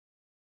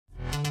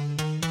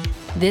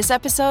This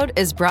episode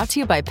is brought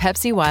to you by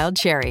Pepsi Wild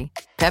Cherry.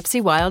 Pepsi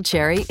Wild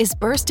Cherry is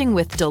bursting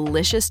with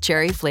delicious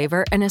cherry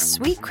flavor and a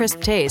sweet,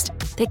 crisp taste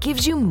that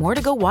gives you more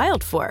to go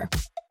wild for.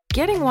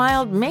 Getting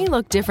wild may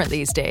look different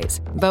these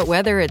days, but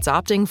whether it's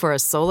opting for a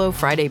solo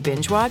Friday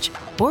binge watch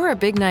or a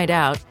big night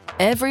out,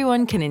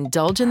 everyone can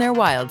indulge in their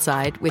wild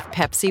side with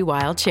Pepsi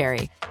Wild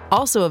Cherry.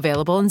 Also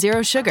available in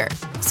Zero Sugar.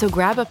 So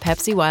grab a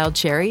Pepsi Wild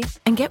Cherry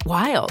and get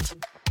wild.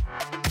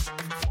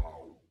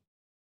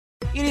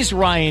 It is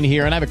Ryan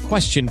here, and I have a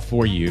question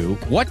for you.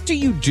 What do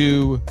you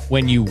do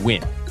when you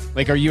win?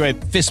 Like, are you a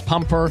fist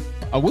pumper,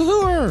 a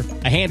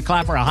woohooer, a hand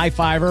clapper, a high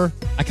fiver?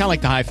 I kind of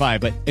like the high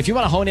five, but if you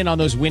want to hone in on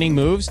those winning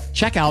moves,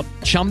 check out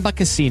Chumba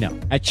Casino.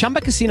 At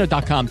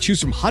ChumbaCasino.com, choose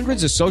from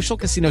hundreds of social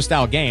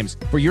casino-style games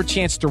for your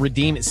chance to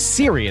redeem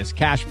serious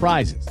cash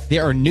prizes.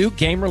 There are new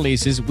game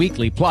releases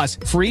weekly, plus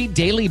free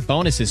daily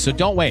bonuses, so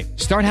don't wait.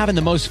 Start having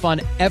the most fun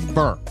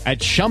ever at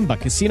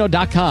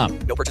ChumbaCasino.com.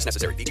 No purchase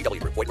necessary.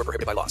 VGW Group. Void where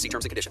prohibited by law. See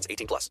terms and conditions.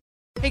 18+.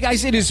 Hey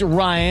guys, it is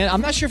Ryan.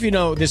 I'm not sure if you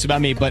know this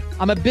about me, but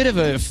I'm a bit of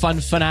a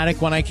fun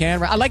fanatic when I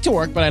can. I like to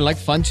work, but I like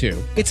fun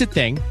too. It's a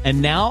thing. And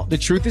now the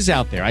truth is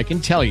out there. I can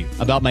tell you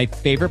about my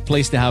favorite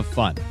place to have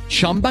fun.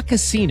 Chumba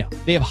Casino.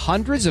 They have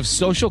hundreds of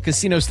social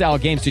casino style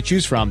games to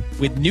choose from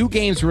with new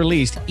games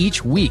released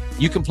each week.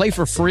 You can play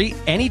for free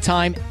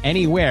anytime,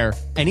 anywhere.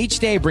 And each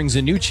day brings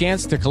a new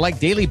chance to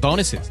collect daily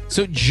bonuses.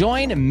 So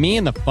join me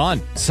in the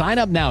fun. Sign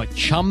up now at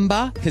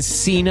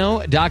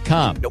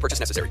ChumbaCasino.com. No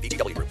purchase necessary.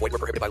 VGW Group. Void where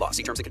prohibited by law.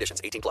 See terms and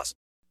conditions. 18+.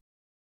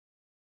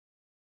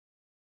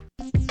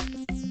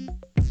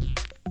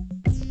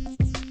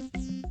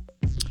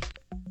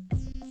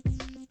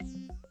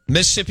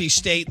 Mississippi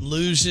State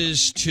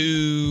loses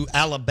to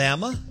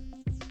Alabama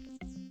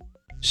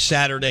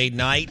Saturday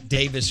night,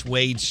 Davis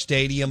Wade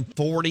Stadium,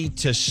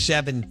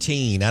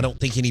 40-17. I don't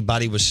think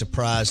anybody was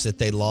surprised that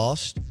they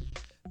lost,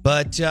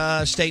 but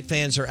State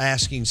fans are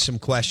asking some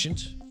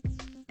questions.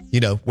 You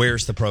know,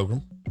 where's the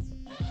program?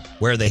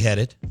 Where are they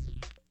headed?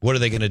 What are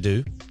they going to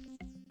do?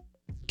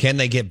 Can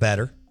they get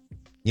better?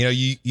 You know,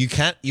 you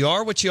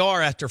are what you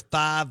are after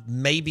 5,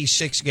 maybe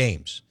 6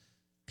 games.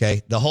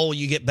 Okay, the whole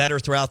you get better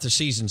throughout the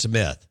season's a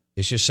myth.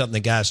 It's just something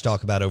that guys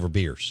talk about over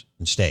beers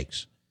and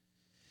steaks.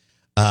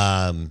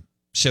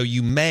 So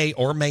you may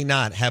or may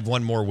not have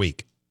one more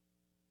week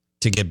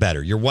to get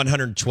better. You're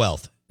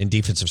 112th in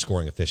defensive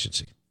scoring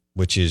efficiency,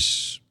 which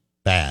is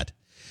bad.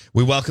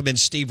 We welcome in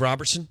Steve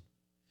Robertson,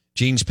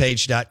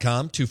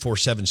 genespage.com,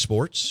 247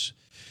 Sports.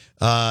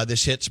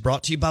 This hit's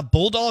brought to you by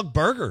Bulldog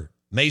Burger.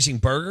 Amazing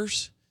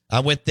burgers.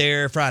 I went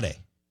there Friday.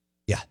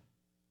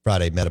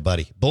 Friday, met a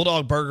buddy.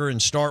 Bulldog Burger in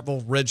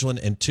Starkville,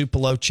 Ridgeland, and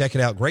Tupelo. Check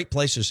it out. Great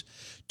places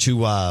to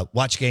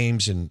watch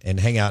games and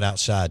hang out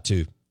outside,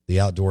 too. The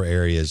outdoor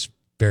area is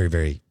very,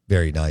 very,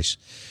 very nice.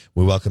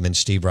 We welcome in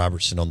Steve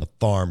Robertson on the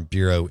Farm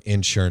Bureau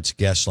Insurance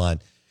guest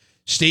line.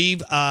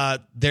 Steve,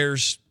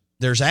 there's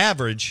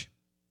average,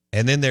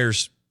 and then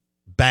there's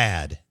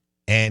bad.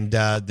 And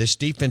this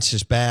defense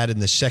is bad,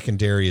 and the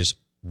secondary is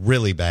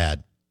really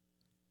bad.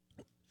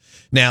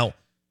 Now,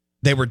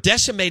 they were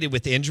decimated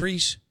with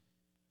injuries.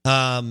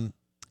 And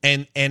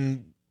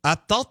I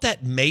thought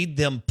that made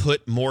them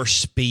put more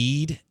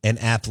speed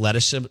and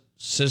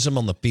athleticism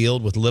on the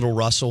field with Little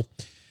Russell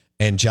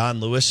and John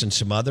Lewis and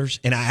some others.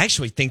 And I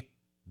actually think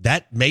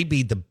that may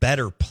be the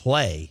better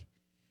play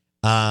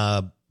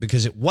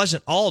because it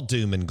wasn't all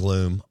doom and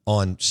gloom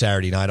on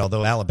Saturday night,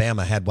 although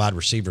Alabama had wide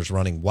receivers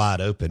running wide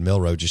open.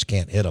 Milroe just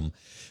can't hit them.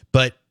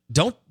 But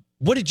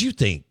what did you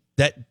think?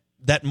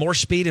 That more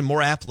speed and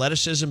more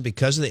athleticism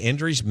because of the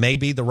injuries may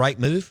be the right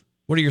move?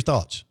 What are your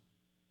thoughts?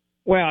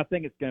 Well, I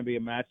think it's going to be a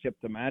matchup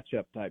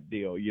type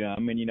deal. Yeah, I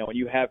mean, you know, when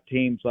you have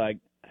teams like,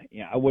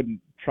 I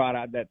wouldn't trot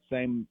out that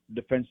same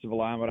defensive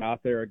alignment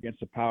out there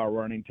against a power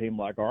running team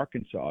like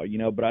Arkansas, you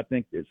know, but I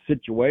think that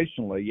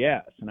situationally,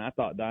 yes. And I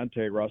thought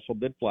Dante Russell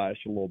did flash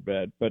a little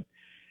bit, but,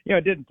 you know,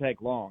 it didn't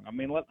take long. I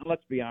mean,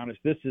 let's be honest.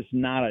 This is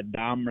not a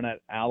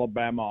dominant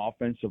Alabama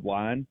offensive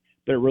line.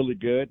 They're really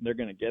good, and they're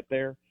going to get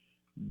there.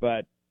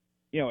 But,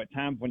 you know, at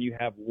times when you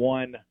have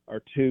 1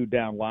 or 2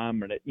 down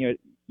linemen,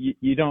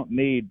 you don't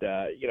need,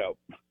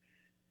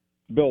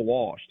 Bill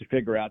Walsh to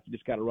figure out you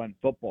just got to run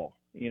football,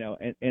 you know,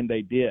 and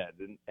they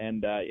did.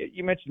 And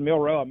you mentioned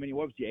Milroe. I mean,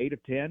 what was he, 8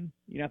 of 10?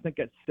 You know, I think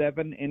that's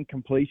 7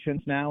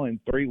 incompletions now in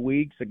 3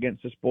 weeks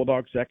against this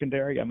Bulldog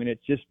secondary. I mean,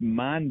 it's just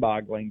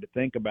mind-boggling to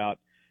think about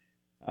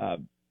the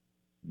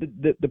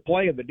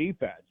play of the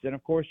defense. And,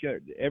 of course,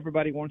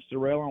 everybody wants to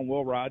rail on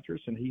Will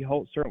Rogers, and he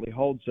certainly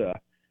holds a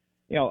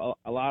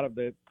lot of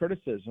the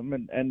criticism,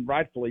 and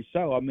rightfully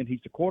so. I mean, he's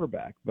the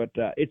quarterback. But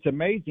it's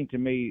amazing to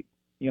me,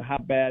 you know, how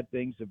bad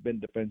things have been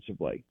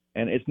defensively.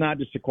 And it's not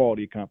just a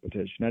quality of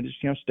competition.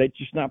 State's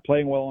just not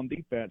playing well on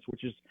defense,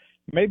 which is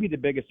maybe the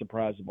biggest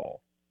surprise of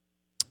all.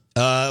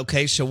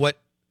 Okay, so what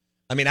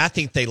 – I mean, I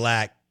think they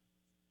lack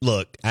 –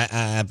 look,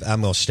 I'm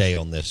going to stay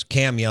on this.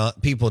 Cam Young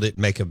 – people didn't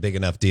make a big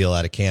enough deal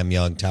out of Cam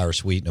Young, Tyra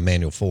Sweet, and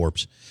Emmanuel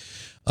Forbes.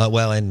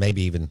 And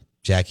maybe even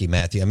Jackie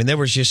Matthew. I mean, there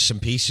was just some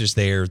pieces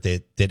there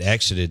that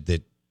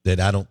exited that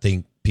I don't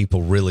think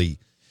people really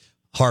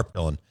harped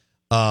on.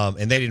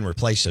 And they didn't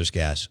replace those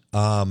guys.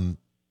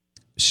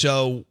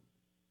 So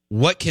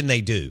what can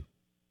they do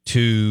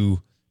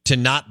to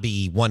not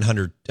be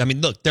 100? I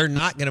mean, look, they're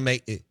not going to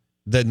make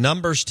 – the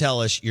numbers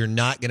tell us you're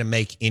not going to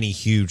make any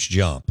huge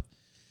jump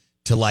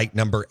to like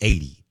number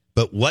 80.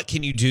 But what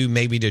can you do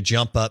maybe to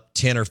jump up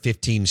 10 or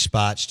 15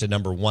 spots to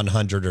number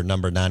 100 or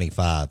number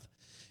 95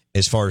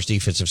 as far as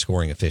defensive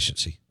scoring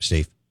efficiency,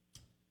 Steve?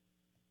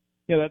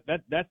 Yeah,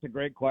 that's a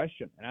great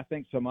question, and I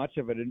think so much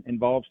of it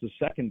involves the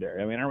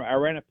secondary. I mean, I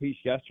ran a piece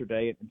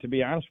yesterday, and to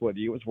be honest with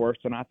you, it was worse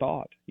than I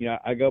thought.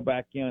 I go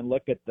back, and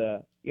look at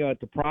the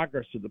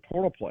progress of the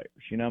portal players,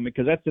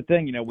 because that's the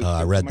thing,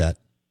 I read that.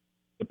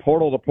 The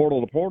portal. It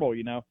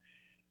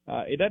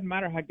doesn't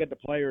matter how good the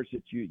players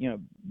that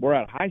we're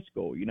out of high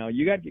school.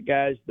 You got the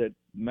guys that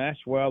mesh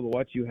well with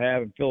what you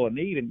have and fill a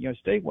need, and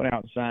State went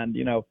out and signed,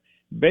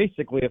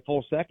 basically a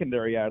full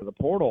secondary out of the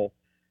portal.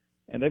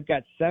 And they've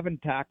got 7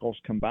 tackles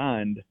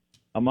combined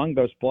among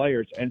those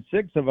players, and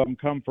 6 of them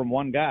come from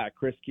one guy,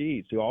 Chris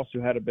Keys, who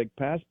also had a big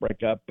pass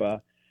breakup,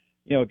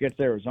 against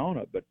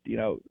Arizona. But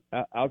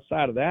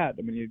outside of that,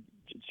 I mean,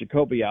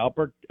 Jacoby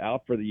Albert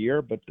out for the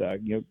year, but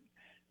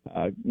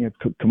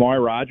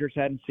Kamari Rogers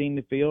hadn't seen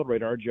the field.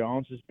 Radar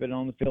Jones has been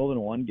on the field in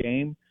one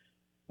game.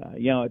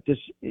 You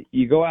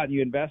go out and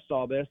you invest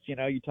all this.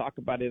 You talk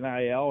about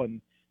NIL and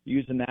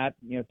using that,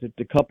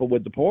 to couple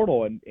with the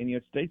portal, and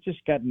State's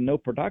just got no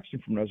production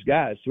from those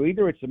guys. So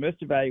either it's a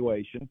missed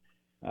evaluation,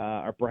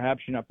 or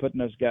perhaps you're not putting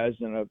those guys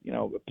in a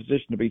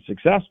position to be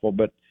successful.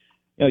 But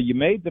you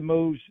made the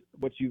moves,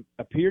 which you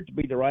appeared to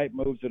be the right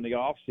moves in the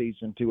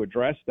offseason to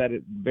address that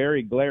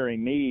very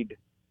glaring need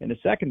in the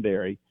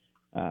secondary.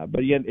 But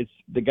again, it's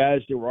the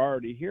guys that were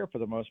already here for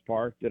the most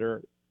part that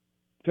are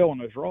filling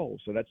those roles.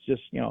 So that's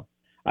just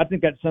I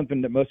think that's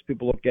something that most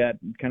people look at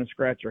and kind of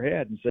scratch their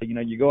head and say,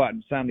 you go out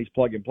and sign these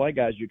plug-and-play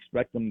guys, you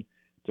expect them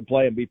to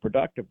play and be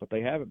productive, but they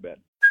haven't been.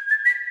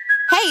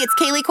 Hey, it's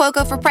Kaylee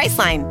Cuoco for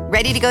Priceline.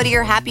 Ready to go to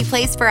your happy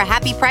place for a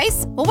happy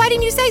price? Well, why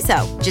didn't you say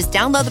so? Just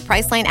download the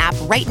Priceline app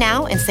right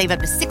now and save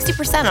up to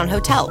 60% on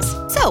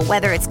hotels. So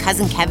whether it's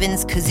Cousin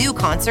Kevin's Kazoo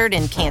Concert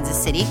in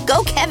Kansas City,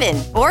 go Kevin,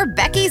 or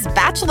Becky's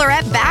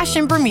Bachelorette Bash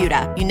in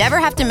Bermuda, you never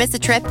have to miss a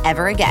trip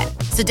ever again.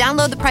 So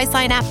download the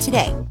Priceline app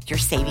today. Your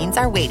savings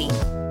are waiting.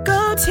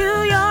 Go to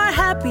your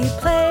happy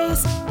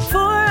place for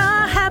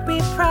a happy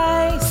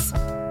price.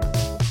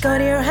 Go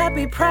to your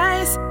happy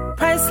price,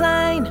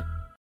 Priceline.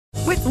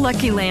 With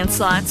Lucky Land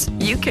Slots,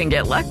 you can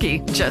get lucky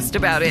just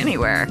about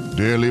anywhere.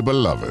 Dearly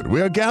beloved, we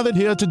are gathered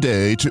here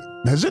today to...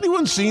 Has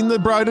anyone seen the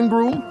bride and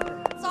groom?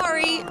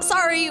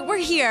 Sorry, we're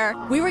here.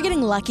 We were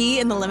getting lucky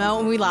in the limo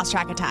and we lost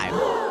track of time.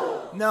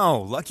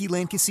 No, Lucky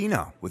Land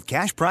Casino, with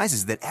cash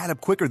prizes that add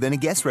up quicker than a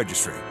guest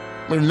registry.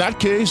 In that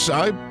case,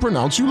 I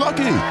pronounce you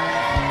lucky.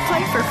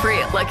 Play for free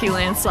at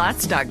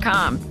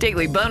LuckyLandSlots.com.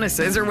 Daily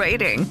bonuses are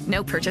waiting.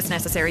 No purchase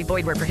necessary.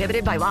 Void where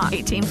prohibited by law.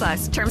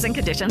 18+. Terms and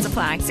conditions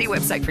apply. See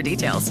website for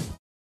details.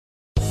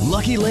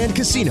 Lucky Land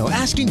Casino,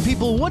 asking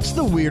people, what's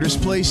the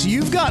weirdest place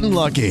you've gotten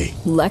lucky?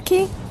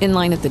 Lucky? In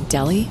line at the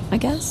deli, I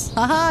guess?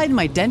 Aha, in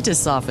my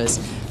dentist's office.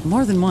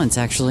 More than once,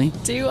 actually.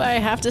 Do I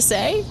have to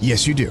say?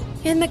 Yes, you do.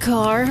 In the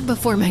car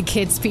before my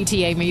kids'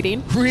 PTA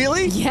meeting.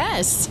 Really?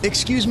 Yes.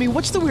 Excuse me,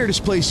 what's the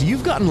weirdest place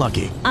you've gotten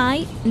lucky?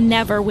 I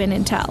never win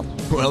and tell.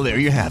 Well, there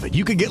you have it.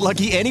 You can get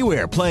lucky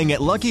anywhere, playing at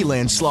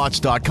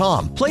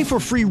LuckyLandSlots.com. Play for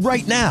free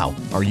right now.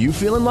 Are you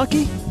feeling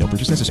lucky? No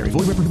purchase necessary.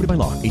 Void where prohibited by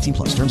law.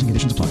 18+. Terms and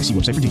conditions apply. See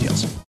website for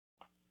details.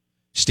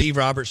 Steve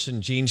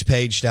Robertson,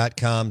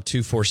 genespage.com,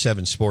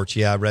 247 Sports.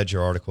 Yeah, I read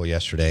your article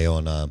yesterday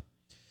on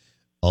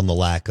the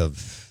lack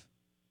of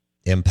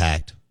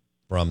impact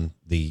from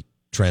the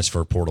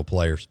transfer portal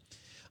players.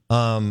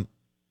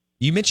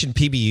 You mentioned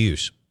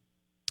PBUs.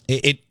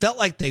 It felt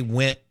like they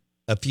went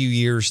a few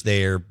years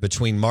there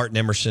between Martin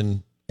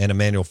Emerson and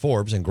Emmanuel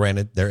Forbes, and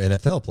granted, they're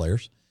NFL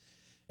players,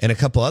 and a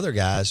couple other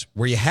guys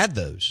where you had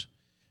those.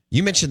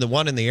 You mentioned the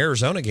one in the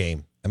Arizona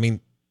game. I mean,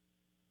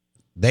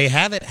 they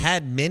haven't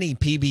had many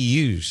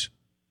PBUs,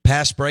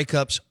 pass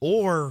breakups,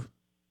 or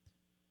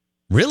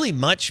really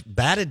much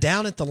batted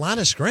down at the line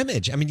of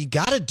scrimmage. I mean, you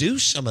got to do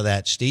some of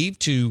that, Steve,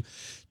 to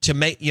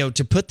make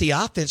to put the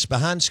offense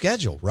behind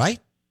schedule, right?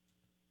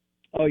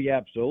 Oh, yeah,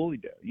 absolutely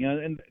do.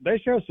 And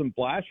they show some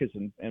flashes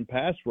in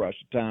pass rush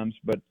at times,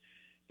 but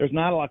there's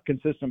not a lot of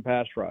consistent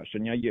pass rush.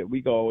 And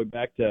we go all the way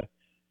back to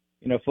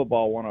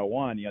football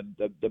 101.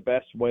 The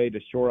best way to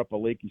shore up a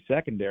leaky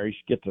secondary is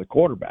to get to the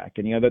quarterback,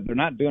 and they're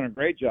not doing a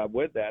great job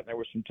with that. There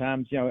were some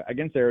times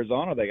against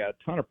Arizona they got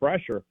a ton of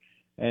pressure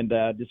and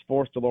just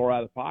forced the lower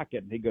out of the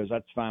pocket, and he goes,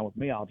 "That's fine with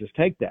me. I'll just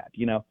take that."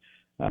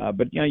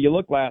 But you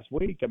look last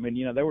week. I mean,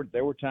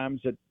 there were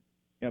times that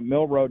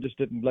Milroe just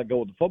didn't let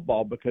go of the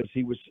football because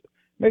he was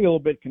maybe a little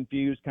bit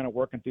confused, kind of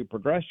working through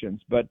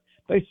progressions. But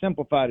they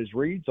simplified his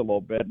reads a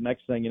little bit.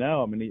 Next thing you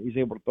know, I mean, he's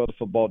able to throw the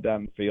football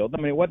down the field. I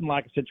mean, it wasn't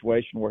like a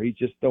situation where he's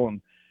just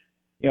throwing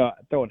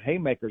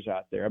haymakers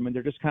out there. I mean,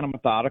 they're just kind of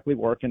methodically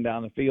working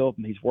down the field,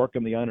 and he's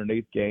working the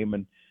underneath game.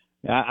 And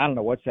I don't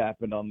know what's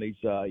happened on these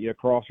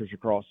crossers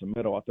across the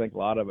middle. I think a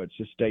lot of it's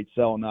just State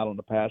selling out on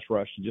the pass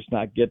rush and just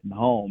not getting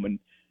home. And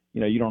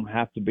you don't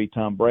have to be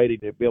Tom Brady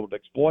to be able to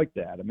exploit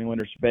that. I mean, when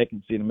there's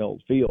vacancy in the middle of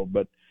the field,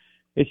 but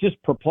it's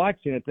just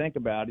perplexing to think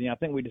about. I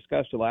think we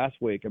discussed it last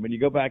week. I mean, you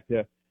go back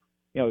to,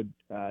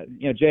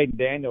 Jaden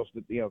Daniels,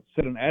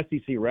 set an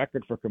SEC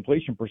record for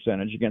completion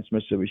percentage against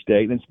Mississippi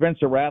State. And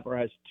Spencer Rattler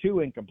has 2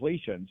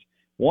 incompletions,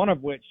 one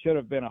of which should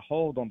have been a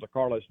hold on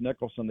DeCarlos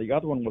Nicholson. The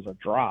other one was a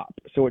drop.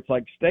 So it's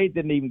like State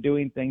didn't even do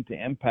anything to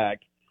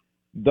impact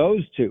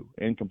those 2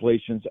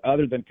 incompletions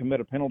other than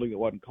commit a penalty that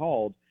wasn't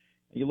called.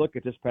 You look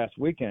at this past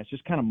weekend, it's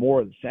just kind of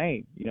more of the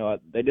same.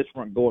 They just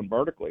weren't going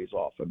vertically as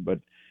often. But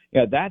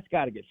that's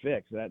got to get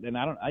fixed. And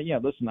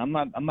listen, I'm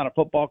not a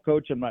football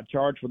coach. I'm not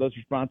charged with those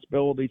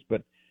responsibilities.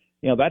 But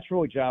that's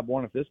really job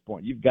one at this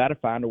point. You've got to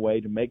find a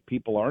way to make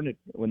people earn it.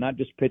 We're not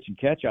just pitch and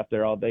catch out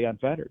there all day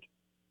unfettered.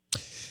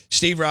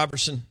 Steve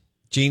Robertson,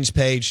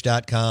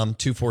 genespage.com,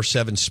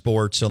 247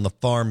 Sports on the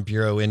Farm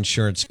Bureau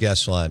Insurance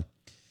guest line.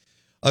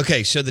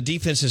 Okay, so the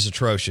defense is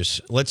atrocious.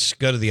 Let's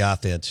go to the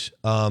offense.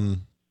 I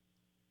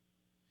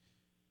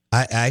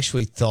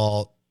actually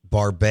thought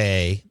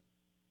Barbet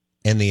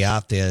and the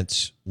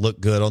offense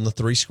looked good on the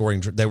 3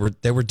 scoring. They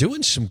were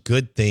doing some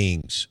good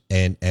things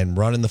and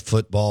running the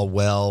football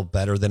well,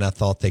 better than I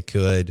thought they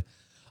could.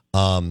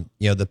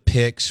 The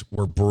picks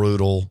were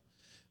brutal.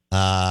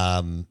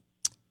 Not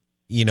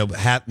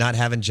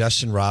having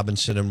Justin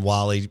Robinson and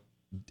Wally,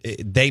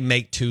 they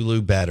make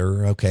Tulu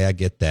better. Okay, I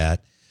get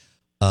that.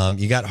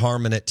 You got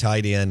Harmon at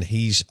tight end.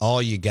 He's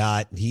all you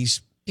got. He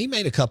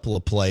made a couple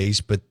of plays,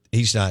 but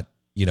he's not,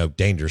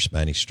 dangerous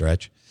by any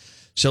stretch.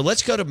 So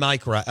let's go to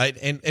Mike Wright.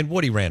 And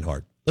Woody ran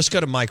hard. Let's go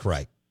to Mike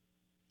Wright.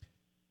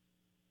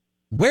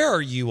 Where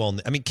are you on?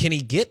 Can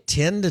he get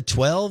 10 to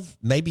 12,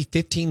 maybe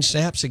 15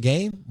 snaps a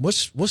game?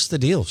 What's the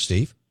deal,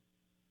 Steve?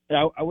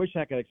 I wish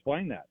I could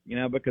explain that,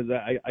 because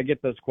I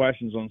get those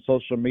questions on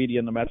social media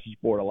and the message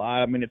board a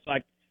lot.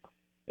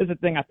 It's a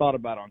thing I thought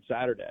about on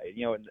Saturday.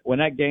 When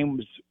that game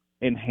was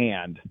in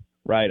hand,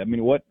 right?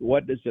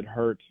 What does it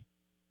hurt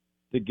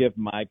to give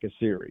Mike a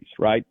series,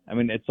 right?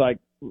 It's like,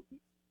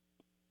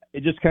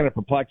 it just kind of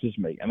perplexes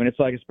me. It's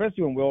like,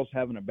 especially when Will's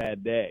having a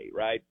bad day,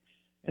 right?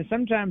 And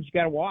sometimes you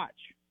got to watch,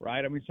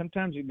 right?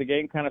 Sometimes the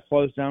game kind of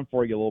slows down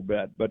for you a little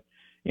bit. But,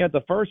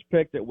 the first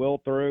pick that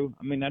Will threw,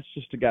 that's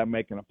just a guy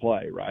making a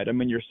play, right?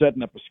 You're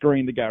setting up a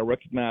screen. The guy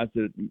recognized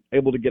it,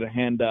 able to get a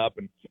hand up.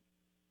 And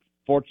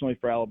fortunately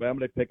for Alabama,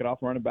 they pick it off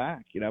and run it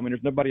back.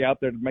 There's nobody out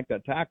there to make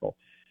that tackle.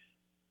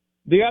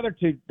 The other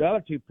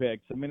two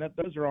picks,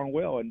 those are on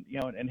Will,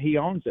 and he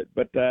owns it.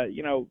 But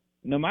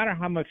no matter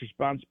how much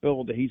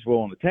responsibility he's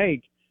willing to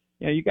take,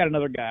 you got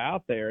another guy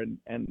out there,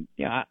 and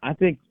I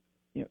think,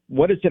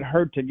 what does it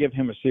hurt to give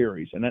him a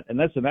series? And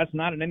that's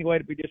not in any way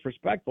to be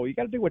disrespectful. You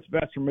got to do what's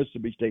best for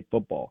Mississippi State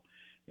football,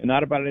 and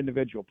not about an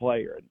individual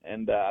player.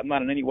 And I'm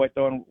not in any way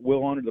throwing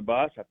Will under the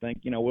bus. I think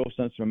Will's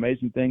done some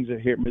amazing things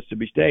here at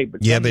Mississippi State.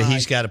 But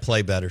he's got to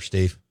play better,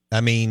 Steve.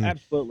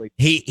 Absolutely.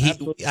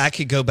 Absolutely. I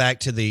could go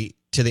back to the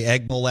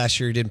Egg Bowl last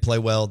year. He didn't play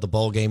well. The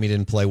bowl game, he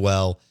didn't play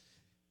well.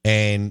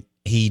 And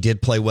he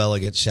did play well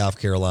against South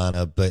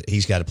Carolina, but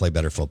he's got to play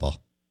better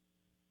football.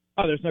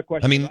 Oh, there's no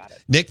question about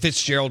it. Nick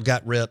Fitzgerald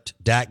got ripped.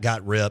 Dak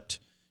got ripped.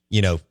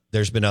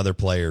 There's been other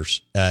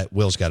players.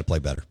 Will's got to play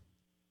better.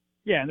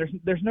 Yeah,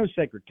 and there's no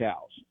sacred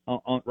cows,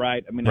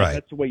 right? Right.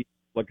 That's the way you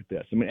look at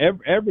this.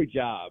 Every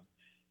job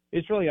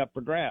is really up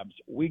for grabs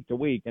week to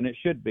week, and it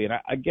should be. And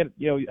I get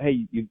it,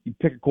 hey, you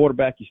pick a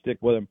quarterback, you stick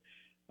with him.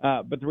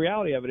 But the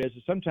reality of it is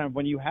sometimes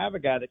when you have a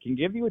guy that can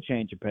give you a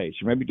change of pace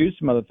or maybe do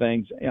some other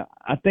things,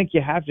 I think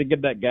you have to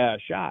give that guy a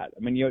shot.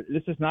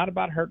 This is not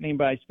about hurting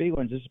anybody's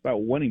feelings. This is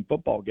about winning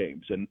football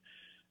games. And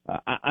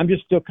I'm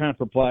just still kind of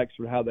perplexed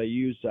with how they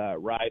use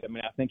Wright.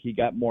 I think he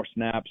got more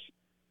snaps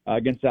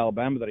against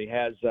Alabama than he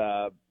has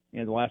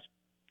in the last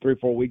 3 or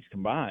 4 weeks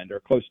combined, or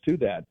close to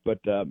that. But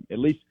at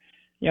least,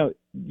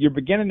 you're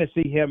beginning to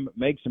see him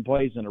make some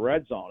plays in the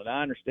red zone. And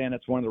I understand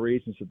that's one of the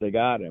reasons that they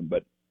got him.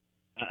 But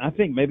I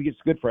think maybe it's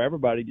good for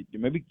everybody to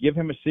maybe give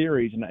him a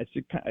series. And it's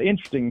kind of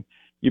interesting.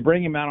 You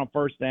bring him out on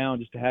first down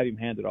just to have him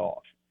hand it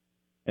off.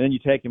 And then you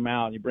take him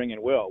out and you bring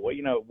in Will. Well,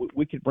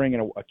 we could bring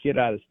in a kid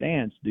out of the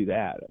stands to do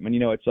that.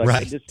 It's like,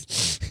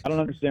 right. I don't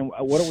understand.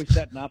 What are we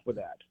setting up with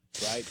that?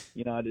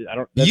 Right? I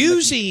don't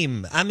use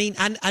him.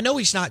 I know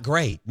he's not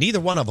great. Neither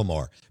one of them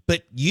are.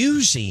 But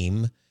use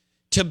him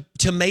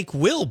to make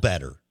Will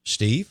better,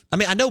 Steve.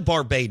 I know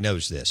Barbet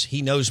knows this.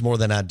 He knows more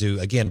than I do.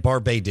 Again,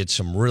 Barbet did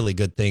some really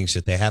good things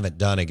that they haven't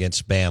done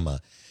against Bama.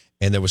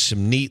 And there was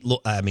some neat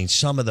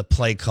some of the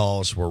play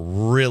calls were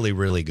really,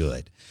 really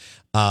good.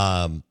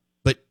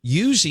 But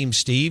use him,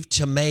 Steve,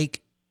 to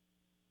make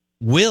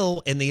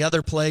Will and the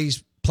other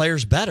players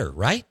better,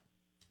 right?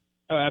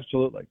 Oh,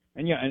 absolutely.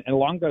 And and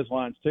along those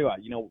lines too,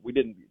 we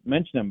didn't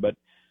mention him, but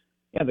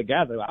the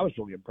guy that I was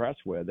really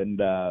impressed with,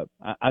 and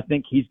I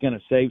think he's going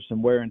to save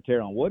some wear and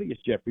tear on Woody, is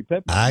Jeffrey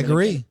Pittman. I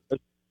agree.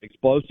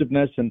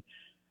 Explosiveness, and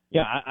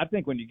I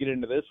think when you get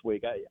into this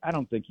week, I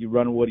don't think you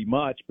run Woody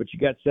much, but you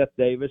got Seth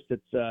Davis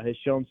that has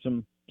shown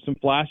some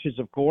flashes,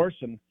 of course,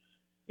 and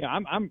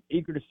I'm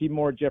eager to see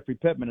more of Jeffrey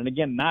Pittman, and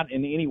again, not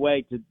in any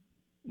way to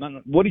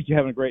Woody's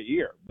having a great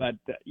year, but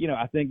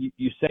I think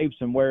you save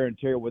some wear and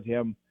tear with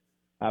him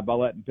by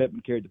letting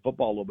Pittman carry the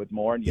football a little bit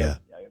more. And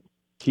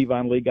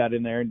Kevon Lee got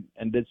in there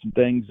and did some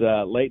things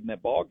late in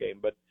that ball game,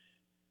 but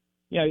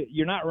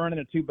you're not running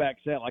a two-back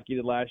set like you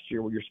did last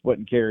year where you're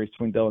splitting carries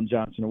between Dylan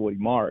Johnson and Woody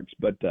Marks.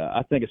 But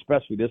I think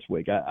especially this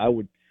week,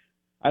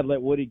 I'd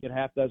let Woody get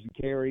half dozen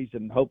carries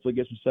and hopefully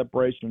get some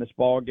separation in this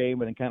ball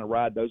game and then kind of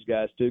ride those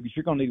guys too, because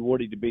you're going to need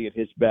Woody to be at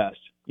his best,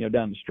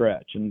 down the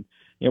stretch. And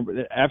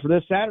after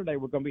this Saturday,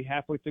 we're going to be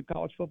halfway through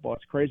college football.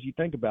 It's crazy to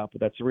think about,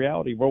 but that's the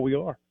reality of where we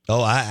are.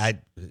 Oh,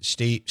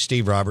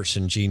 Steve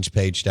Robertson,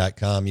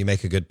 genespage.com. You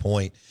make a good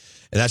point.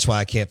 And that's why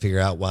I can't figure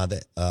out why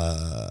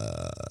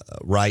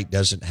Wright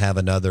doesn't have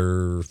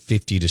another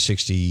 50 to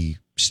 60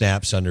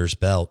 snaps under his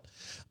belt,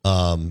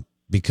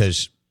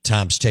 because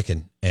time's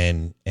ticking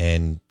and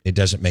it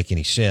doesn't make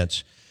any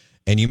sense.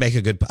 And you make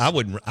a good. I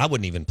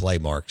wouldn't even play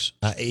Marks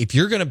if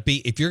you're going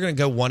to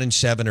go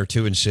 1-7 or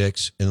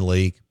 2-6 in the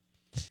league.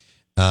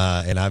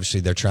 And obviously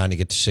they're trying to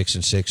get to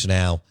 6-6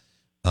 now.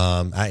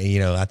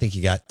 I think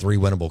you got 3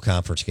 winnable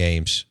conference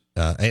games.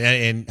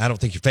 And I don't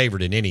think you're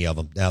favored in any of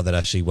them now that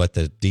I see what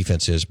the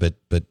defense is, but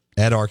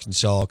at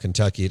Arkansas,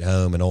 Kentucky at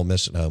home, and Ole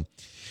Miss at home,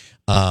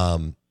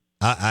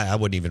 I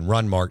wouldn't even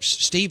run Marks.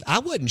 Steve, I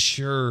wasn't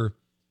sure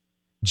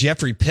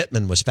Jeffrey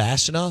Pittman was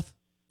fast enough.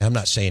 I'm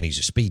not saying he's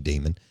a speed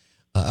demon.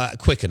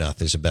 Quick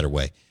enough is a better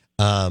way.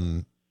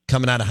 Coming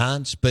out of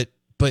Hines, but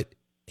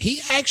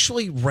he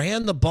actually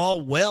ran the ball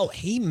well.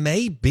 He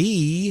may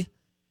be,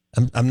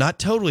 I'm not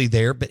totally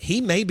there, but he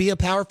may be a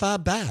Power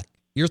 5 back.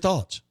 Your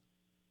thoughts?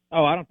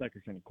 Oh, I don't think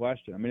there's any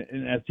question. I mean,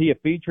 is he a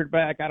featured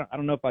back? I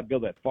don't know if I'd go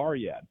that far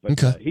yet, but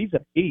he's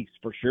a beast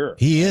for sure.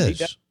 He is.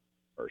 He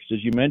first,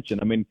 as you mentioned.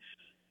 I mean,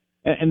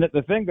 and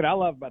the thing that I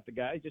love about the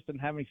guy, he just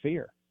doesn't have any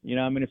fear.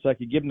 It's like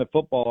you give him the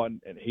football,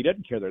 and he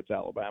doesn't care that it's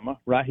Alabama,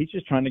 right? He's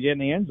just trying to get in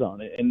the end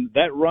zone. And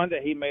that run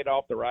that he made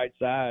off the right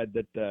side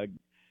that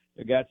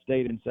got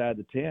stayed inside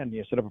the 10,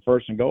 set up a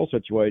first and goal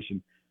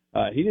situation.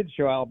 He didn't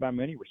show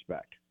Alabama any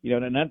respect,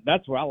 and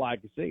that's what I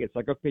like to see. It's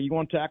like, okay, you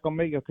want to tackle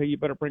me? Okay, you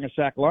better bring a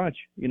sack lunch,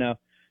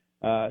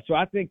 So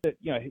I think that,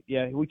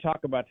 we talk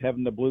about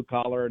having the blue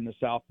collar in the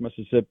South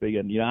Mississippi,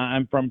 and,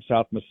 I'm from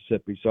South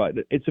Mississippi, so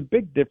it's a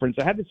big difference.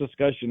 I had this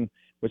discussion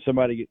with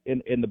somebody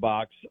in the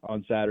box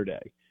on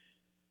Saturday.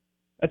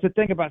 That's the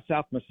thing about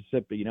South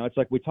Mississippi. It's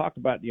like we talk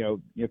about,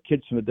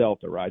 kids from the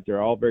Delta, right?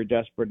 They're all very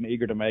desperate and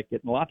eager to make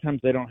it, and a lot of times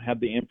they don't have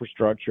the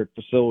infrastructure,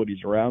 facilities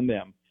around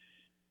them,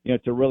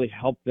 to really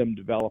help them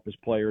develop as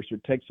players. So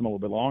it takes them a little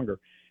bit longer.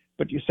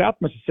 But South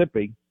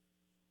Mississippi,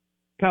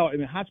 Kyle,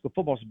 high school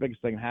football is the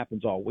biggest thing that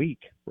happens all week,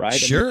 right?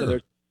 Sure. So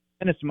there's a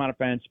tremendous amount of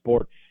fan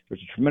support.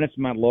 There's a tremendous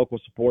amount of local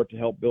support to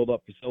help build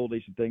up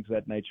facilities and things of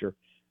that nature.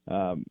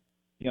 And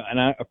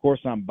of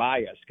course, I'm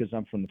biased because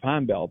I'm from the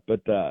Pine Belt,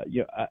 but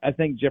I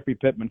think Jeffrey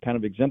Pittman kind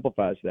of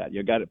exemplifies that.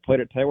 You got it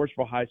played at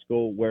Taylorsville High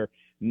School, where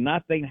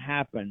nothing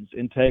happens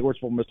in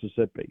Taylorsville,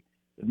 Mississippi.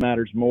 It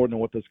matters more than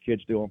what those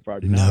kids do on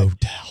Friday night. No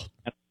doubt.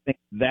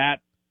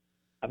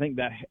 I think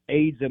that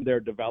aids in their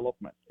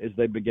development as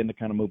they begin to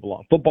kind of move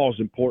along. Football is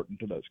important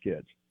to those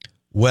kids.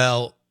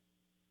 Well,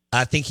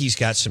 I think he's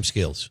got some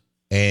skills,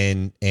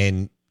 and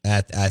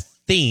I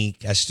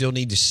think I still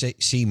need to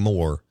see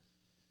more,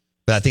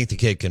 but I think the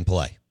kid can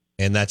play,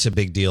 and that's a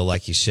big deal.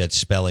 Like you said,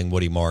 spelling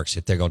Woody Marks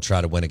if they're going to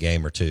try to win a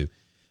game or two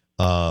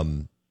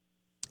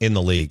in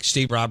the league.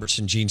 Steve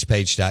Robertson,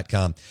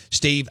 genespage.com.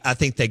 Steve, I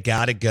think they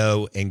got to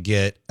go and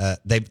get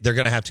they're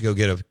going to have to go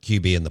get a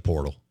QB in the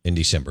portal in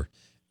December.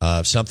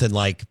 Something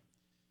like,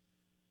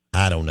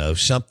 I don't know,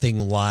 something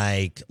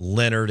like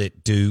Leonard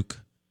at Duke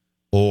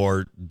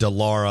or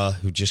DeLaura,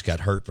 who just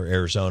got hurt for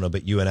Arizona,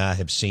 but you and I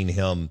have seen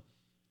him,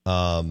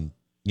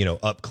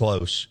 up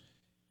close,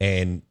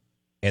 and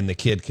the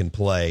kid can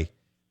play.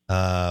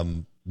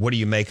 What do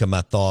you make of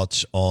my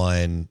thoughts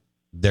on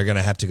they're going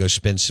to have to go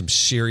spend some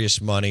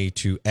serious money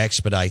to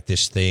expedite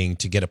this thing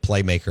to get a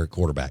playmaker at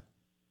quarterback?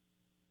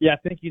 Yeah, I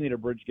think you need a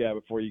bridge guy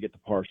before you get to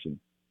Parson,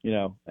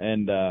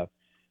 and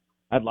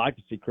I'd like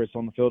to see Chris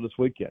on the field this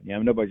weekend.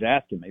 Nobody's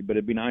asking me, but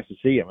it'd be nice to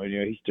see him.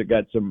 He's still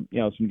got some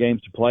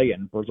games to play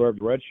in, preserve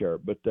the red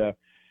shirt. But,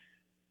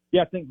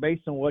 I think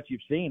based on what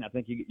you've seen, I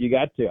think you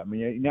got to.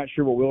 You're not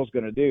sure what Will's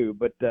going to do,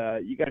 but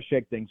you got to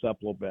shake things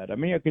up a little bit.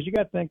 Because you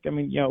got to think,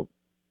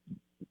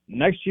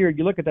 next year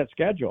you look at that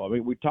schedule.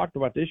 we talked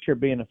about this year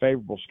being a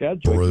favorable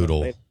schedule.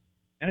 Brutal.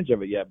 Advantage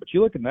of it yet, but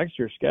you look at next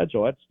year's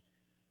schedule. That's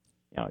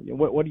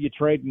what are you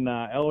trading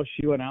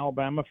LSU and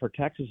Alabama for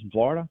Texas and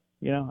Florida?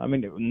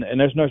 And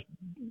there's no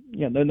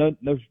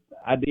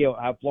idea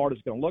how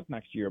Florida's going to look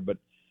next year. But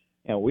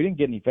we didn't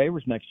get any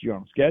favors next year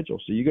on the schedule,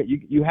 so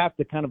you have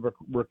to kind of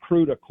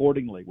recruit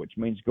accordingly, which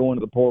means go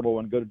into the portal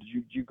and go to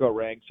the JUCO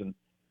ranks and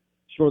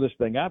shore this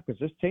thing up, because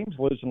this team's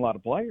losing a lot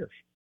of players.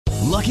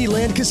 Lucky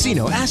Land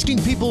Casino,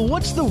 asking people,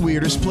 what's the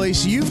weirdest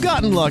place you've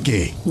gotten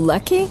lucky?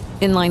 Lucky?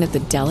 In line at the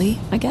deli,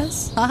 I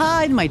guess?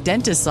 Aha, in my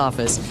dentist's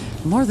office.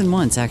 More than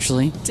once,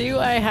 actually. Do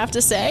I have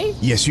to say?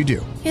 Yes, you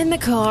do. In the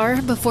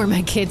car before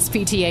my kids'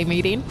 PTA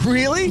meeting.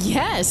 Really?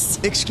 Yes.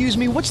 Excuse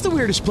me, what's the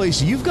weirdest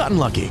place you've gotten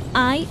lucky?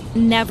 I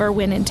never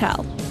win and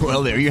tell.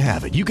 Well, there you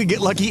have it. You can get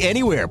lucky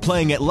anywhere,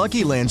 playing at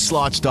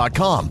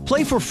LuckyLandSlots.com.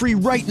 Play for free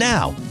right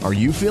now. Are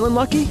you feeling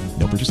lucky?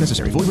 No purchase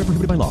necessary. Void where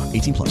prohibited by law.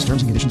 18 plus.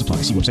 Terms and conditions apply.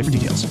 See website for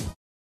details.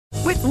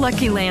 With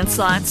Lucky Land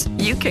Slots,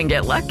 you can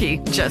get lucky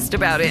just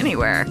about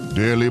anywhere.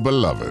 Dearly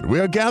beloved, we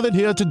are gathered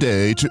here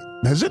today to...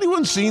 Has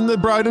anyone seen the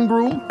bride and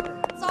groom?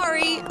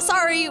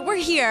 Sorry, we're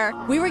here.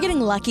 We were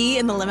getting lucky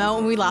in the limo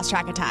and we lost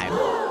track of time.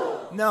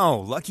 No,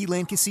 Lucky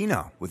Land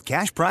Casino, with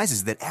cash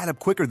prizes that add up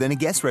quicker than a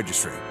guest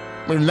registry.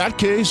 In that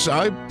case,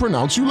 I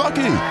pronounce you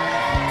lucky.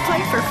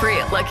 Play for free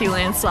at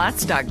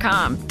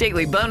LuckyLandSlots.com.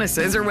 Daily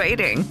bonuses are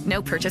waiting.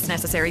 No purchase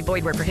necessary.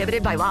 Void where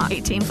prohibited by law.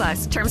 18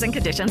 plus. Terms and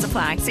conditions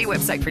apply. See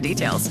website for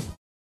details.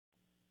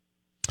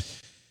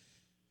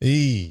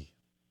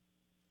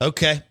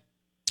 Okay.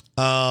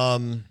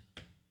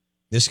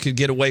 This could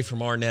get away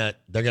from Arnett.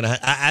 They're gonna.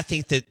 I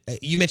think that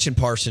you mentioned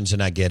Parsons,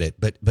 and I get it,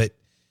 but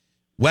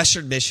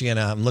Western Michigan.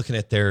 I'm looking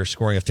at their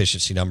scoring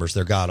efficiency numbers.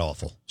 They're god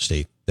awful,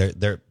 Steve.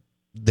 They're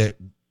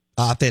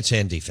offense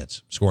and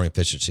defense scoring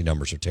efficiency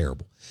numbers are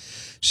terrible.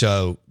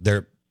 So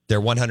they're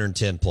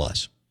 110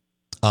 plus.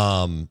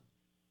 They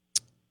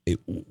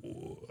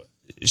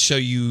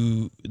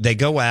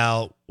go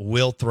out.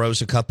 Will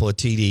throws a couple of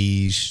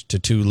TDs to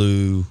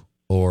Tulu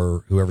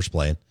or whoever's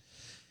playing,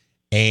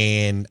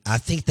 and I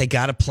think they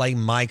got to play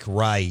Mike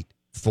Wright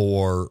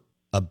for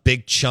a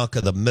big chunk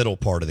of the middle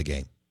part of the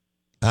game.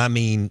 I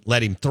mean,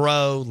 let him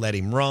throw, let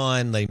him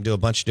run, let him do a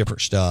bunch of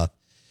different stuff.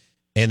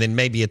 And then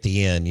maybe at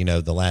the end,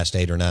 the last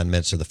 8 or 9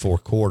 minutes of the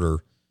fourth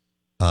quarter,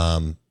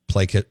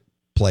 play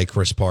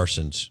Chris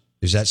Parsons.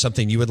 Is that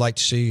something you would like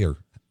to see? Or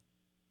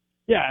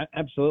yeah,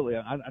 absolutely.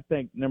 I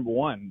think number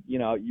one, you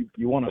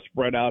want to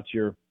spread out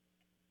your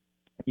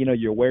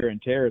wear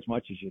and tear as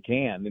much as you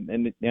can.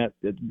 And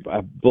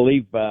I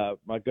believe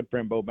my good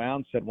friend Bo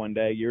Bounds said one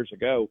day years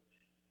ago,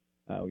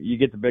 you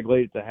get the big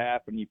lead at the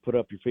half and you put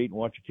up your feet and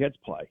watch your kids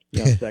play.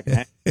 Second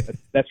half.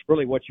 That's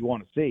really what you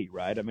want to see,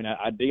 right? I mean,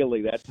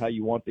 ideally, that's how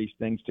you want these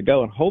things to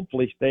go. And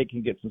hopefully State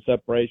can get some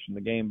separation in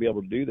the game and be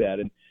able to do that.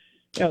 And,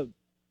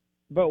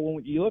 but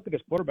when you look at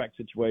this quarterback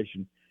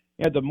situation,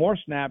 the more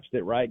snaps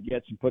that Wright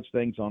gets and puts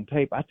things on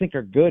tape, I think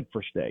are good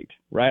for State,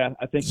 right?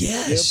 I think you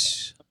give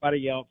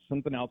somebody else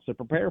something else to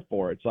prepare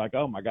for. It's like,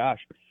 oh, my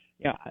gosh.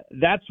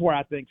 That's where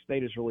I think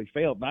State has really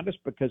failed, not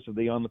just because of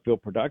the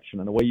on-the-field production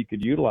and the way you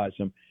could utilize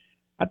them.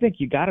 I think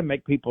you got to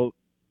make people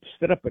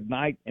sit up at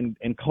night in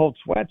cold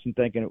sweats and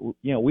thinking,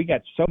 we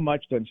got so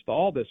much to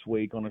install this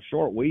week on a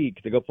short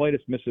week to go play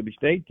this Mississippi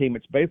State team.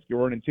 It's basically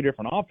running 2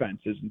 different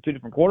offenses and 2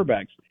 different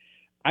quarterbacks.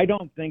 I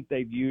don't think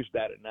they've used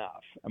that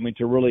enough. I mean,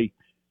 to really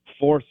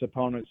force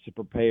opponents to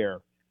prepare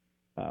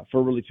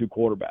for really 2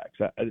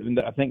 quarterbacks.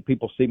 I think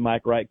people see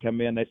Mike Wright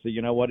come in. They say,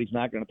 you know what, he's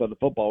not going to throw the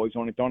football. He's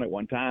only thrown it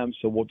 1 time,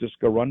 so we'll just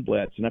go run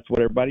blitz. And that's what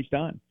everybody's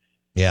done.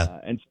 Yeah.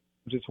 And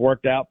it's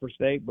worked out for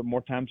State, but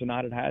more times than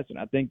not it hasn't.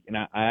 I think, and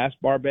I asked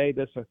Barbet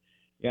this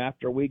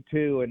after week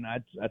 2, and I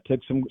took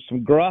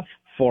some gruff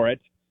for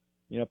it.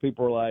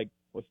 People were like,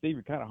 well, Steve,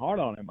 you're kind of hard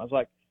on him. I was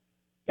like,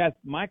 guys,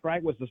 Mike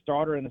Wright was the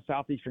starter in the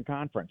Southeastern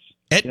Conference.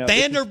 At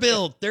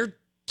Vanderbilt, they're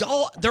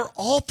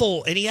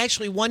awful, and he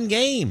actually won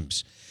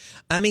games.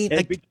 I mean,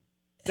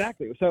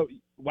 exactly. So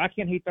why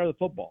can't he throw the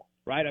football,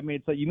 right? I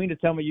mean, so you mean to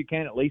tell me you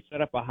can't at least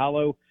set up a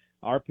hollow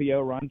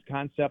RPO runs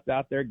concept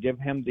out there, give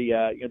him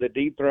the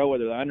deep throw or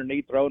the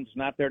underneath throw, and it's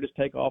not there, just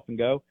take off and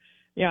go.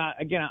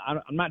 Again,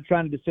 I'm not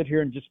trying to sit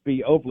here and just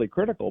be overly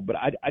critical, but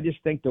I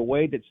just think the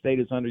way that State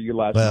is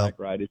underutilized Mike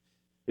Wright is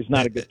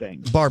not a good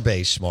thing.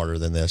 Barbet's smarter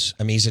than this.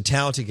 I mean, he's a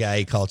talented guy.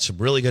 He called some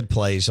really good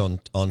plays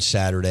on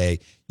Saturday.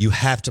 You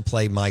have to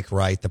play Mike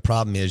Wright. The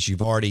problem is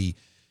you've already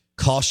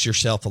cost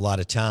yourself a lot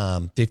of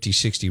time, 50,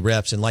 60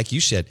 reps. And like you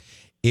said,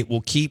 it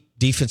will keep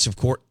defensive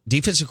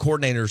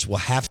coordinators will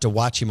have to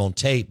watch him on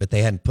tape, but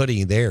they hadn't put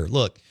any there.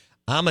 Look,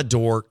 I'm a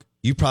dork.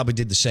 You probably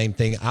did the same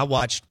thing. I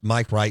watched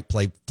Mike Wright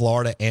play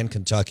Florida and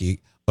Kentucky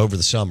over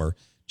the summer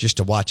just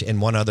to watch in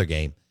one other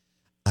game.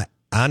 I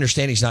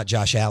understand he's not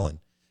Josh Allen,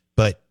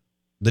 but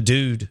the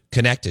dude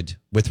connected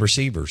with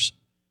receivers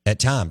at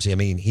times. I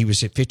mean, he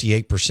was at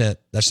 58%.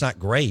 That's not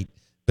great,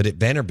 but at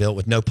Vanderbilt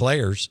with no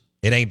players,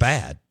 it ain't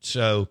bad.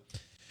 So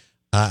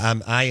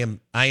I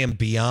am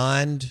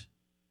beyond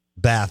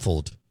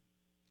baffled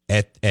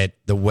at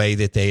the way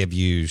that they have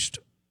used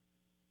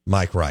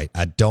Mike Wright.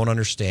 I don't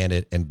understand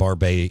it, and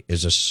Barbet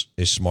is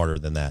smarter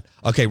than that.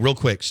 Okay, real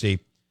quick, Steve.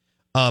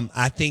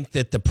 I think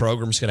that the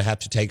program's going to have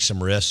to take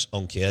some risks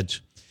on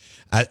kids.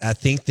 I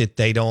think that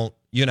they don't.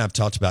 You and I have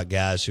talked about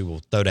guys who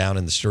will throw down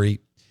in the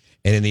street,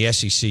 and in the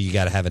SEC, you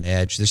got to have an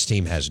edge. This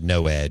team has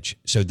no edge,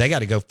 so they got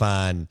to go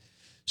find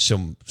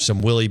some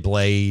Willie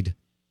Blade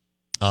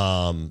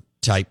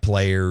type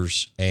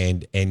players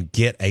and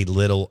get a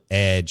little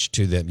edge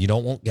to them. You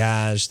don't want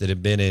guys that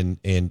have been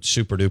in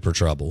super duper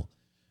trouble,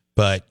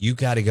 but you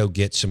got to go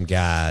get some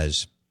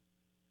guys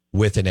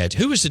with an edge.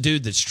 Who was the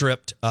dude that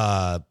stripped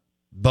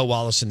Bo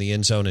Wallace in the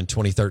end zone in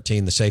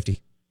 2013, the safety?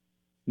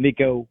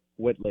 Nico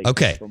Whitley.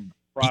 Okay. From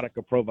product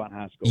of Provine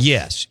High School.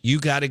 Yes. You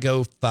got to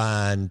go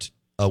find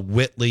a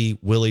Whitley,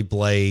 Willie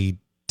Blade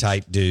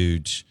type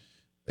dudes.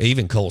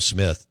 Even Cole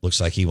Smith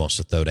looks like he wants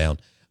to throw down.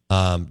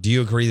 Do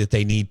you agree that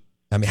they need,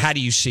 I mean, how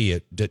do you see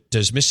it?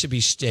 Does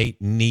Mississippi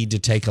State need to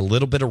take a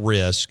little bit of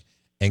risk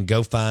and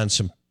go find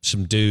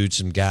some dudes,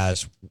 some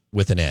guys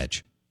with an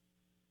edge?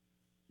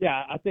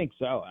 Yeah, I think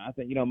so. I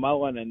think,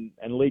 Mullen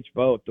and Leach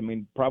both,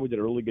 probably did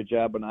a really good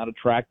job of not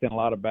attracting a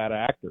lot of bad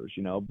actors,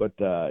 but,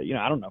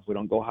 I don't know if we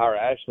don't go hire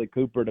Ashley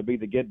Cooper to be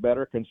the Get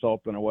Better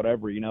consultant or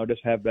whatever,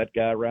 just have that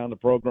guy around the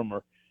program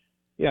or,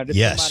 just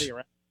somebody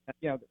around.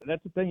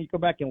 That's the thing. You go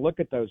back and look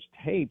at those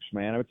tapes,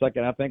 man. It's like,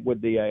 and I think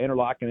with the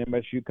interlocking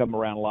MSU come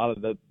around, a lot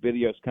of the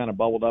videos kind of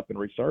bubbled up and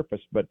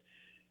resurfaced. But,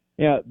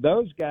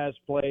 those guys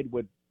played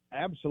with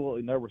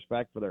absolutely no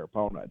respect for their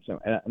opponents.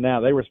 Now,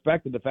 they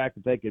respected the fact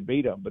that they could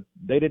beat them, but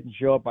they didn't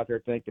show up out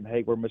there thinking,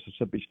 hey, we're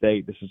Mississippi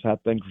State. This is how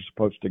things are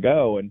supposed to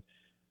go. And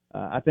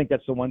I think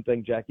that's the one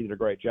thing Jackie did a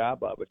great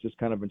job of. It's just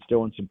kind of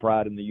instilling some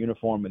pride in the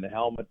uniform and the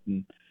helmet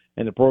and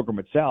the program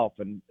itself.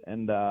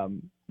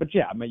 But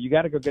yeah, you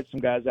got to go get some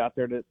guys out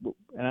there that,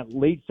 and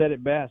Leach said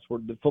it best,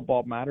 where the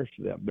football matters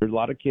to them. There's a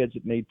lot of kids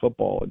that need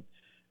football, and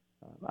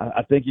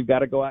I think you've got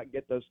to go out and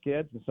get those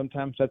kids. And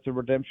sometimes that's a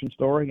redemption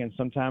story, and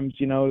sometimes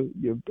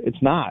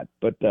it's not.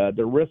 But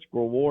the risk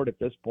reward at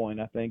this point,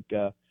 I think,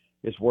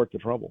 is worth the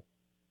trouble.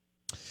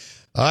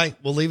 All right,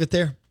 we'll leave it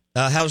there.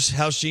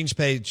 How's Gene's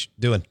Page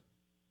doing?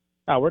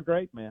 Oh, we're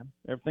great, man.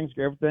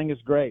 Everything is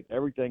great.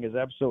 Everything is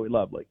absolutely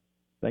lovely.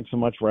 Thanks so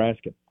much for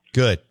asking.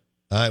 Good.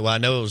 All right. Well, I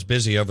know it was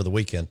busy over the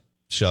weekend.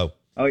 So,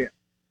 oh yeah.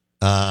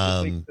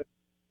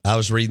 I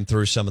was reading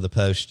through some of the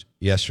posts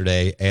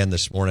yesterday and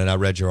this morning. I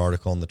read your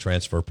article on the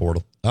transfer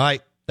portal. All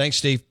right. Thanks,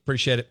 Steve.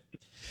 Appreciate it.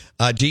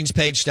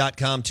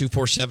 Genespage.com,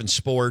 247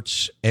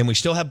 Sports. And we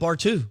still have bar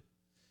 2.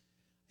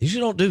 Usually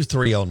don't do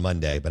 3 on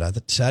Monday, but I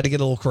decided to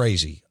get a little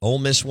crazy. Ole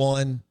Miss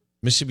won.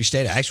 Mississippi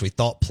State, I actually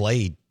thought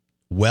played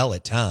well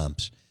at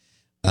times.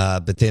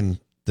 But then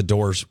the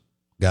doors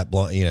got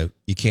blown.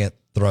 You can't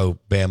throw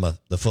Bama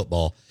the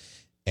football.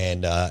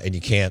 And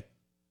you can't,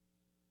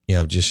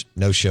 just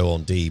no show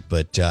on deep.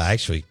 But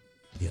actually,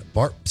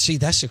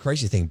 that's the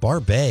crazy thing.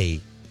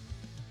 Barbay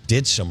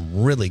did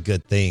some really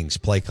good things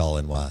play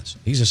calling wise.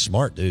 He's a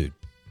smart dude,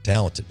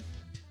 talented.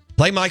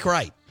 Play Mike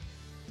Wright.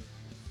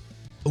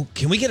 Oh,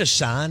 can we get a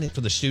sign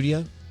for the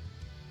studio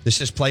that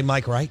says Play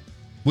Mike Wright?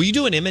 Will you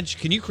do an image?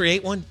 Can you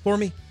create one for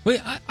me?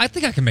 Wait, I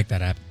think I can make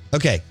that happen.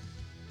 Okay.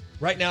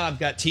 Right now I've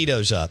got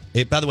Tito's up.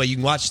 By the way, you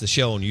can watch the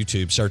show on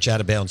YouTube. Search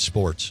Out of Bounds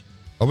Sports.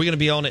 Are we going to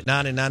be on at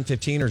 9 and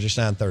 9:15 or just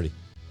 9:30?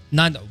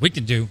 9. We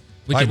can do.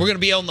 All right, we're going to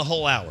be on the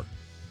whole hour.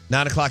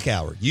 9 o'clock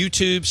hour.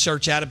 YouTube,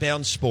 search Out of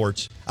Bounds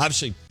Sports.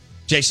 Obviously,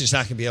 Jason's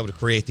not going to be able to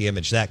create the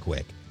image that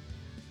quick.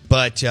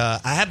 But I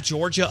have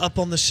Georgia up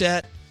on the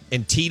set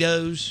and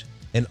Tito's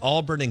and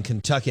Auburn and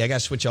Kentucky. I got to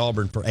switch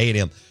Auburn for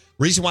A&M.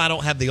 Reason why I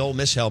don't have the Ole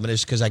Miss helmet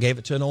is because I gave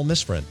it to an Ole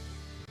Miss friend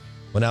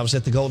when I was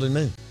at the Golden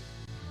Moon.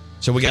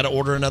 So we got to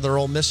order another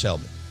Ole Miss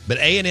helmet. But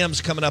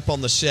A&M's coming up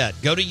on the set.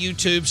 Go to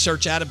YouTube,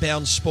 search Out of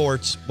Bounds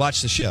Sports,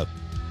 watch the show.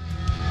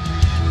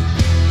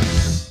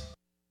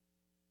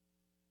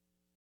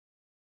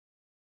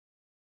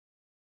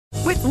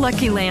 With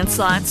Lucky Land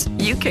Slots,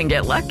 you can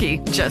get lucky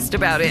just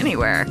about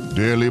anywhere.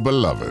 Dearly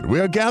beloved, we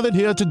are gathered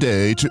here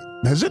today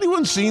to... Has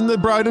anyone seen the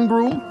bride and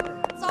groom?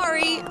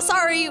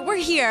 Sorry, we're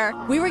here.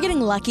 We were getting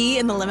lucky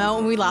in the limo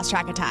and we lost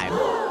track of time.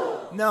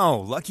 No,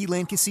 Lucky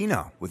Land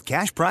Casino, with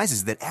cash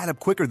prizes that add up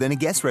quicker than a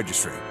guest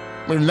registry.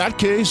 In that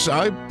case,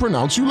 I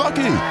pronounce you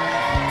lucky.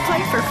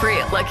 Play for free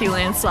at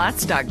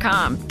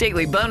LuckyLandSlots.com.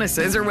 Daily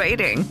bonuses are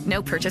waiting.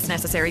 No purchase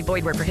necessary.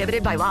 Void where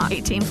prohibited by law.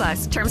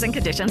 18+. Terms and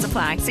conditions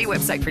apply. See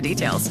website for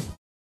details.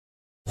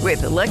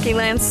 With Lucky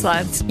Land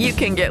Slots, you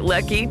can get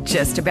lucky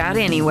just about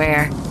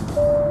anywhere.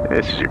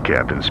 This is your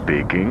captain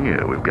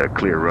speaking. We've got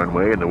clear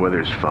runway and the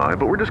weather's fine,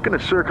 but we're just going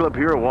to circle up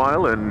here a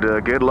while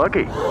and get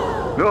lucky.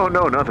 No,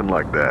 nothing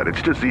like that.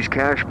 It's just these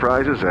cash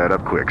prizes add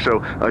up quick.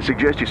 So I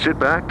suggest you sit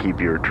back, keep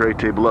your tray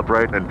table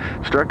upright, and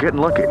start getting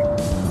lucky.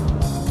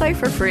 Play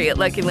for free at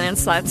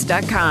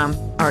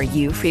LuckyLandSlots.com. Are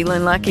you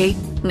feeling lucky?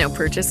 No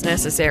purchase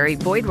necessary.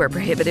 Void where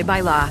prohibited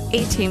by law.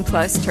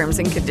 18+ terms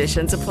and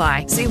conditions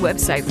apply. See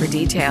website for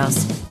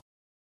details.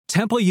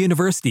 Temple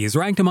University is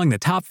ranked among the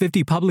top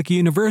 50 public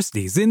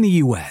universities in the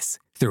U.S.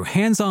 Through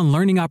hands-on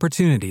learning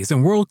opportunities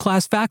and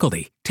world-class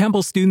faculty,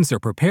 Temple students are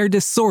prepared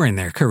to soar in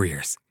their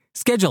careers.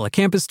 Schedule a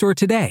campus tour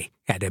today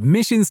at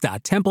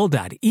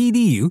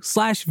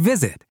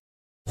admissions.temple.edu/visit.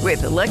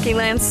 With Lucky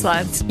Land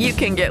Slots, you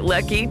can get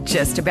lucky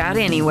just about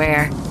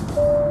anywhere.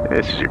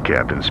 This is your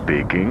captain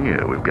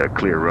speaking. We've got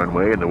clear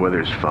runway and the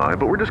weather's fine,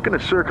 but we're just going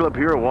to circle up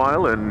here a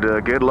while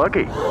and get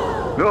lucky.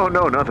 No,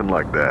 nothing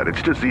like that.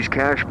 It's just these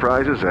cash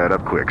prizes add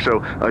up quick. So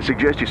I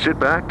suggest you sit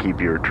back,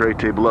 keep your tray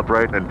table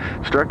upright, and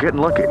start getting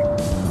lucky.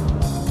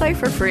 Play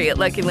for free at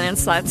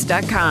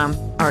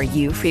LuckyLandSlots.com. Are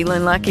you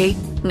feeling lucky?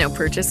 No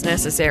purchase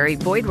necessary.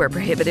 Void where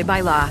prohibited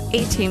by law.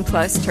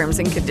 18+ terms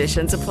and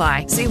conditions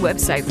apply. See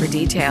website for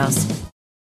details.